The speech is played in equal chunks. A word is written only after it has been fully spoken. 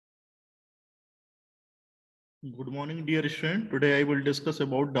Good morning, dear student. Today I will discuss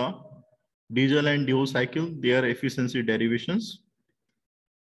about the diesel and dual cycle, their efficiency derivations.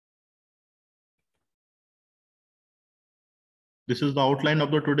 This is the outline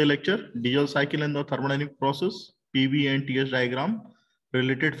of the today lecture. Diesel cycle and the thermodynamic process, PV and TS diagram,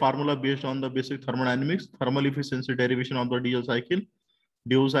 related formula based on the basic thermodynamics, thermal efficiency derivation of the diesel cycle,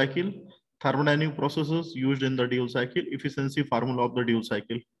 dual cycle, thermodynamic processes used in the dual cycle, efficiency formula of the dual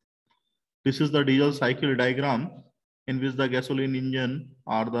cycle. This is the diesel cycle diagram in which the gasoline engine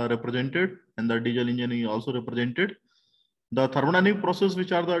are the represented and the diesel engine is also represented. The thermodynamic process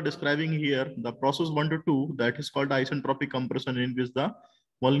which are the describing here, the process 1 to 2, that is called isentropic compression, in which the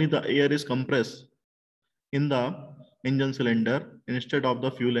only the air is compressed in the engine cylinder instead of the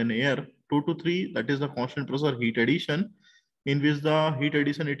fuel and air. 2 to 3, that is the constant pressure heat addition, in which the heat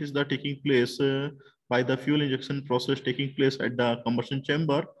addition it is the taking place by the fuel injection process taking place at the combustion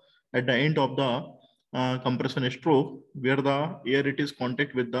chamber at the end of the compression stroke, where the air it is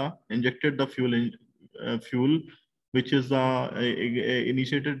contact with the injected the fuel which is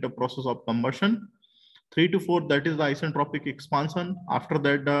initiated the process of combustion. 3 to 4, that is the isentropic expansion. After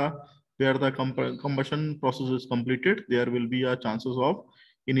that, where the combustion process is completed, there will be a chances of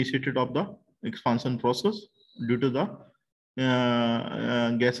initiated of the expansion process due to the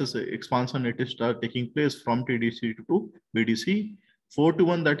gases expansion. It is taking place from TDC to BDC. 4 to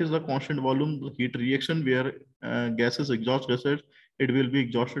 1, that is the constant volume heat reaction, where gases, exhaust gases, it will be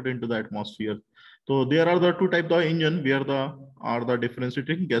exhausted into the atmosphere. So there are the two types of engine where the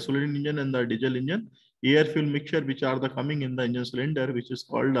differentiating gasoline engine and the diesel engine. Air fuel mixture which are the coming in the engine cylinder, which is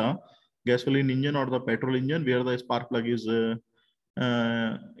called the gasoline engine or the petrol engine, where the spark plug is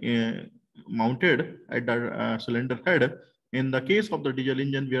mounted at the cylinder head. In the case of the diesel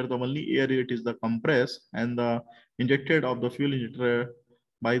engine, where the only air it is the compressed and the injected of the fuel injector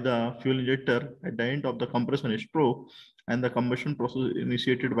by the fuel injector at the end of the compression stroke, and the combustion process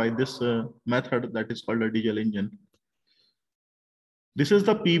initiated by this method, that is called a diesel engine. This is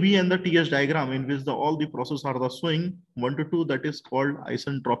the PV and the TS diagram in which all the process are the showing. 1 to 2, that is called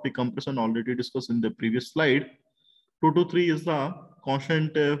isentropic compression, already discussed in the previous slide. 2 to 3 is the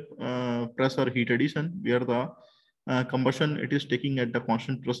constant pressure heat addition, where the combustion it is taking at the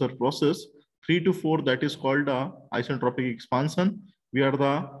constant pressure process. 3 to 4, that is called isentropic expansion, where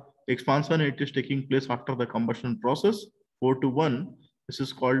the expansion it is taking place after the combustion process. 4 to 1, this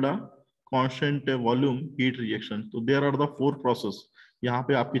is called a constant volume heat reaction. So there are the 4 process. यहाँ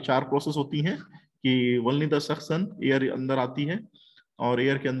पे आपकी 4 process होती हैं कि only the suction, air अंदर आती है और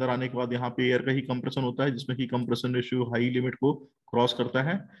एयर के अंदर आने के बाद यहाँ पे एयर का ही कंप्रेशन होता है, जिसमें कि कंप्रेशन रेशियो हाई लिमिट को क्रॉस करता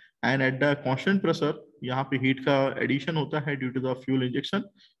है. And at the constant pressure यहाँ पे हीट का एडिशन होता है due to the fuel injection,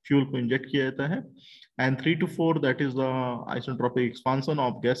 fuel को इंजेक्ट किया जाता है. And 3 to 4, that is the isentropic expansion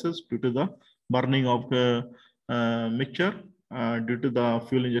of gases due to the burning of mixture due to the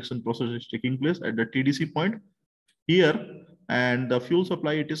fuel injection process is taking place at the TDC point here, and the fuel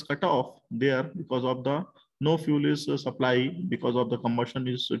supply it is cut off there because of the no fuel is supply, because of the combustion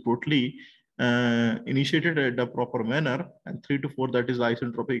is totally initiated at the proper manner. And 3 to 4, that is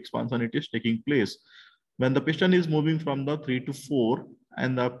isentropic expansion, it is taking place when the piston is moving from the 3 to 4,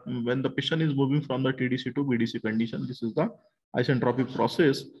 and when the piston is moving from the TDC to BDC condition. This is the isentropic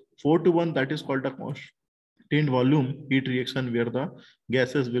process. 4 to 1, that is called a contained volume heat reaction, where the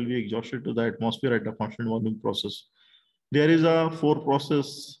gases will be exhausted to the atmosphere at the constant volume process. There is a 4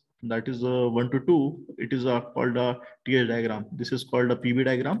 process, that is 1 to 2. It is called a TS diagram. This is called a PV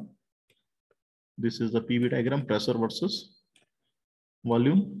diagram. This is the PV diagram, pressure versus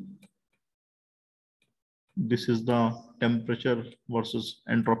volume. This is the temperature versus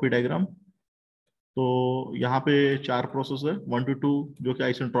entropy diagram. तो यहाँ पे 4 process है. 1 to 2 जो कि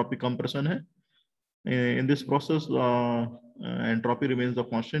isentropic compression है. In this process, entropy remains the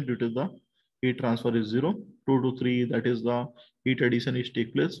constant due to the heat transfer is 0. 2 to 3, that is the heat addition is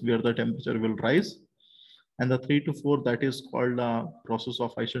take place, where the temperature will rise. And the 3 to 4, that is called the process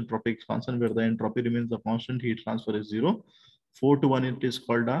of isentropic expansion, where the entropy remains the constant, heat transfer is 0. 4 to 1, it is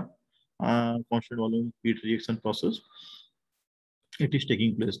called a constant volume heat reaction process. It is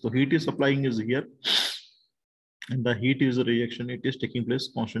taking place. So heat is supplying is here, and the heat is a reaction. It is taking place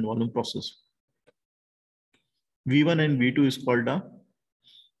constant volume process. V1 and V2 is called a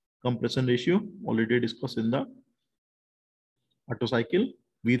compression ratio, already discussed in the Otto cycle.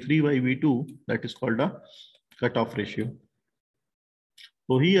 V3 by V2, that is called a cutoff ratio.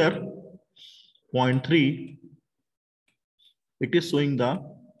 So here, 0.3, it is showing the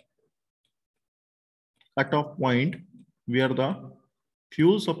cutoff point where the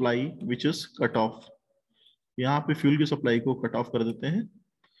fuel supply which is cut off. यहाँ पे fuel की supply को cut off कर देते हैं.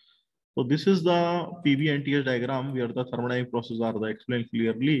 So this is the PV and TS diagram where the thermodynamic processes are explained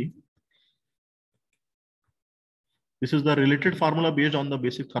clearly. This is the related formula based on the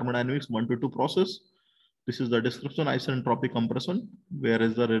basic thermodynamics 1 to 2 process. This is the description isentropic compression, where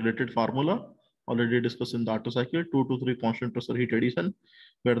is the related formula already discussed in the Otto cycle. 2 to 3 constant pressure heat addition,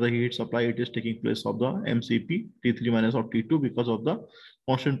 where the heat supply it is taking place of the MCP T3 minus of T2 because of the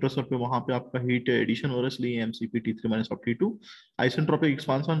constant pressure पे वहाँ पे आपका heat addition हो रहा है इसलिए MCP T3 minus of T2. Isentropic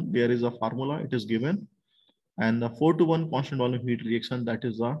expansion, there is a formula it is given, and the 4 to 1 constant volume heat reaction, that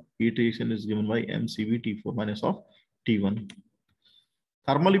is the heat reaction is given by MCV T4 minus of T1.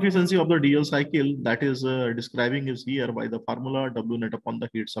 Thermal efficiency of the DL cycle that is describing is here by the formula W net upon the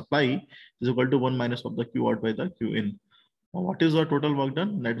heat supply is equal to 1 minus of the Q out by the Q in. What is the total work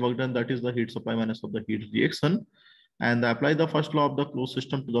done? Net work done, that is the heat supply minus of the heat reaction. And apply the first law of the closed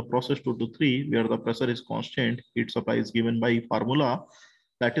system to the process 2 to 3, where the pressure is constant, heat supply is given by formula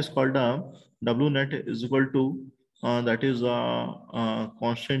that is called W net is equal to that is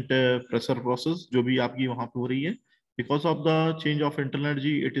constant pressure process जो भी आपकी वहाँ पे हो रही है. Because of the change of internal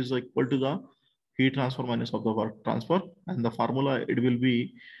energy, it is equal to the heat transfer minus of the work transfer, and the formula it will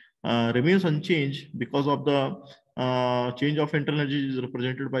be remains unchanged because of the change of internal energy is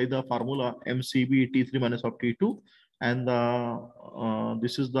represented by the formula MCB T3 minus of T2, and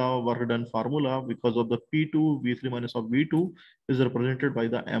this is the work done formula because of the P2 V3 minus of V2 is represented by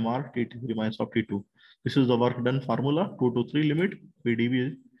the MR T3 minus of T2. This is the work done formula 2 to 3 limit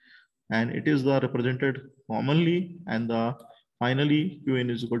PdV, and it is the represented commonly, and the finally Qn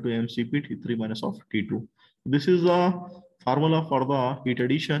is equal to MCP T3 minus of T2. This is the formula for the heat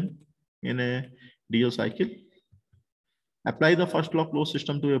addition in a DL cycle. Apply the first law closed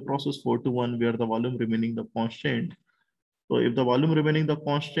system to a process 4 to 1 where the volume remaining the constant. So if the volume remaining the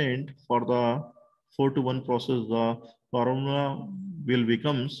constant for the 4 to 1 process, the formula will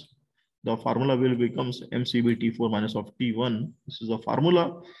becomes MCB T4 minus of T1. This is the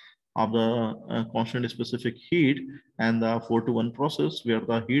formula of the constant specific heat and the 4 to 1 process where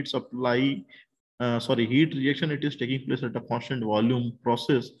the heat supply heat reaction it is taking place at a constant volume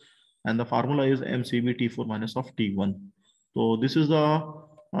process, and the formula is MCB T4 minus of T1. So this is the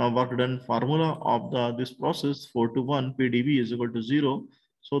work done formula of this process 4 to 1 PdV is equal to 0.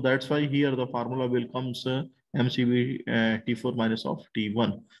 So that's why here the formula will comes MCB T4 minus of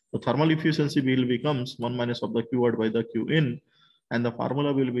T1. The thermal efficiency will becomes 1 minus of the Q out by the Q in, and the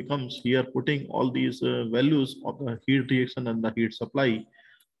formula will becomes here putting all these values of the heat reaction and the heat supply.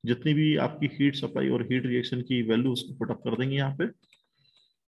 जितनी भी आपकी heat supply और heat reaction की values को put up कर देंगे यहाँ पे.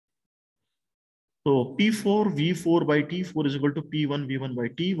 So P4 V4 by T4 is equal to P1 V1 by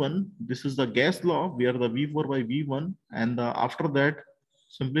T1. This is the gas law where the V4 by V1, and after that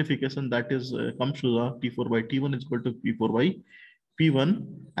simplification that is comes to the T4 by T1 is equal to P4 by P1,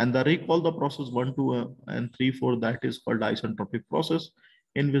 and the recall the process 1, 2, and 3, 4 that is called isentropic process,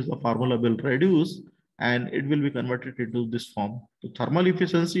 in which the formula will reduce and it will be converted into this form. The thermal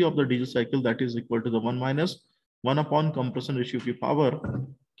efficiency of the diesel cycle that is equal to the 1 minus 1 upon compression ratio की power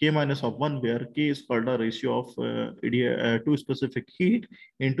K minus of 1, where K is called a ratio of to specific heat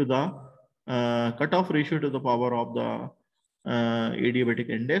into the cutoff ratio to the power of the adiabatic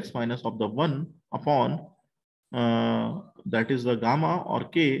index minus of the 1 upon that is the gamma or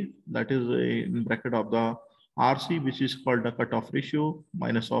K that is in bracket of the RC, which is called the cutoff ratio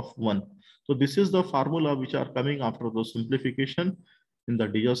minus of 1. So this is the formula which are coming after the simplification in the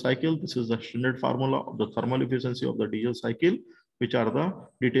diesel cycle. This is the standard formula of the thermal efficiency of the diesel cycle, which are the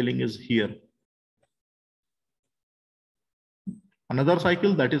detailing is here. Another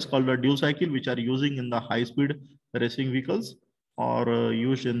cycle that is called a dual cycle, which are using in the high speed racing vehicles or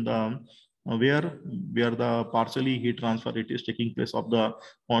used in the where the partially heat transfer it is taking place of the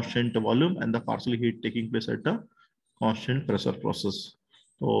constant volume and the partially heat taking place at the constant pressure process.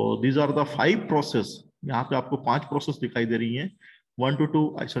 So these are the 5 process. यहाँ पे आपको 5 process दिखाई दे रही हैं. 1 to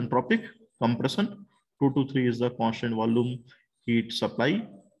 2 isentropic compression, 2 to 3 is the constant volume heat supply,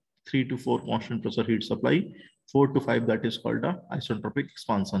 3 to 4 constant pressure heat supply, 4 to 5 that is called the isentropic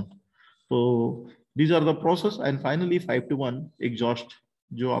expansion. So these are the process, and finally 5 to 1 exhaust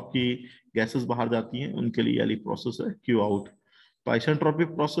जो आपकी gases बाहर जाती हैं उनके लिए वाली process है Q out. तो आइसेंट्रोपिक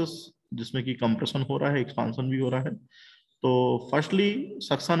प्रोसेस जिसमें कि कंप्रेशन हो रहा है, एक्सपांशन भी हो रहा है. तो firstly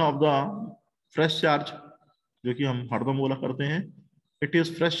suction of the fresh charge जो कि हम हरदम बोला करते हैं, it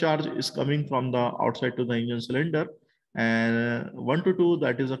is fresh charge is coming from the outside to the engine cylinder, and 1 to 2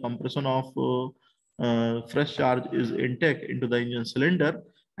 that is a compression of fresh charge is intake into the engine cylinder,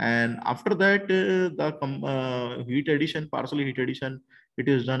 and after that the heat addition, partially heat addition, it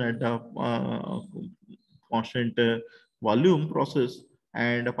is done at the constant volume process,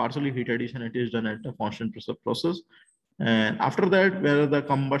 and partially heat addition, it is done at the constant pressure process. And after that, where the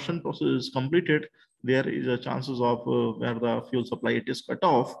combustion process is completed, there is a chances of where the fuel supply it is cut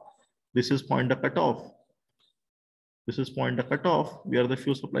off. This is point the cutoff. This is point the cutoff where the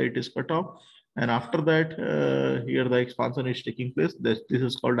fuel supply it is cut off. And after that, here the expansion is taking place. This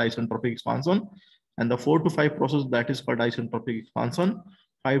is called isentropic expansion. And the 4 to 5 process, that is called isentropic expansion.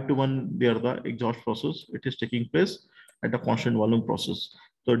 5 to 1, there the exhaust process, it is taking place at a constant volume process.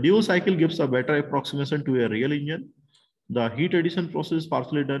 So dual cycle gives a better approximation to a real engine. The heat addition process is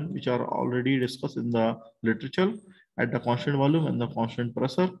partially done, which are already discussed in the literature at the constant volume and the constant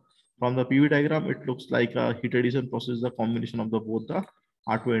pressure. From the PV diagram, it looks like a heat addition process is the combination of the both the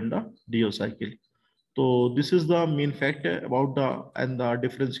R2 and the dual cycle. So this is the main fact about the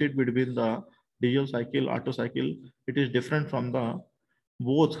differentiate between the dual cycle, Otto cycle. It is different from the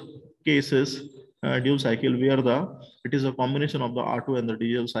both cases, dual cycle, where it is a combination of the R2 and the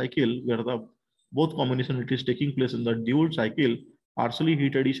dual cycle, where the both combination it is taking place in the dual cycle. Partially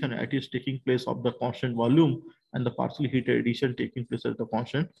heat addition it is taking place of the constant volume, and the partially heat addition taking place at the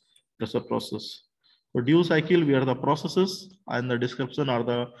constant pressure process. So dual cycle, where the processes and the description are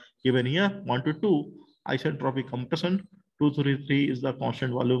the given here. 1 to 2 isentropic compression, 2 to 3 is the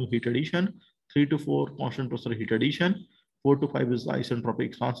constant volume heat addition, 3 to 4 constant pressure heat addition, 4 to 5 is the isentropic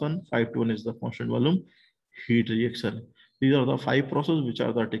expansion, 5 to 1 is the constant volume heat reaction. These are the 5 processes which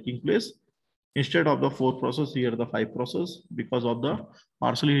are taking place. Instead of the 4 process, here the 5 process, because of the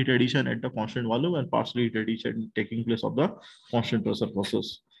partially heat addition at the constant volume and partially heat addition taking place of the constant pressure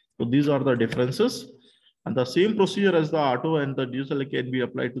process. So these are the differences. And the same procedure as the auto and the dual cycle can be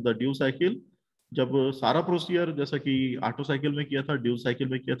applied to the dual cycle. जब सारा procedure जैसा कि auto cycle में किया था, dual cycle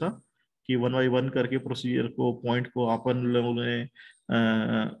में किया था कि 1 बाई 1 करके प्रोसीजर को पॉइंट को अपन लोगों ने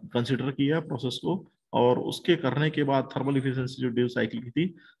कंसिडर किया प्रोसेस को, और उसके करने के बाद थर्मल इफिशिएंसी जो ड्यूल साइकिल की थी,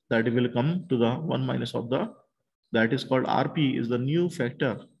 that will come to the 1 minus of the, that is called RP is the new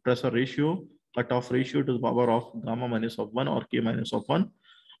factor, pressure ratio, cutoff ratio to the power of gamma minus of 1 or K minus of 1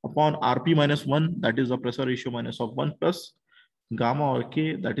 upon RP minus 1, that is the pressure ratio minus of 1 plus gamma or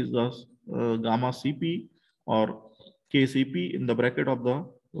K, that is the gamma Cp or KCp in the bracket of the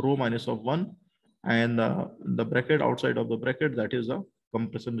rho minus of 1, and the bracket outside of the bracket, that is the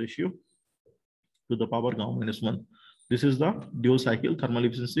compression ratio to the power gamma minus 1. This is the dual cycle thermal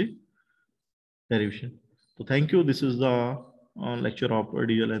efficiency derivation. So thank you. This is the lecture of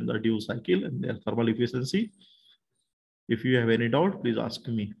diesel and the dual cycle and their thermal efficiency. If you have any doubt, please ask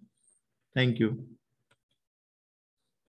me. Thank you.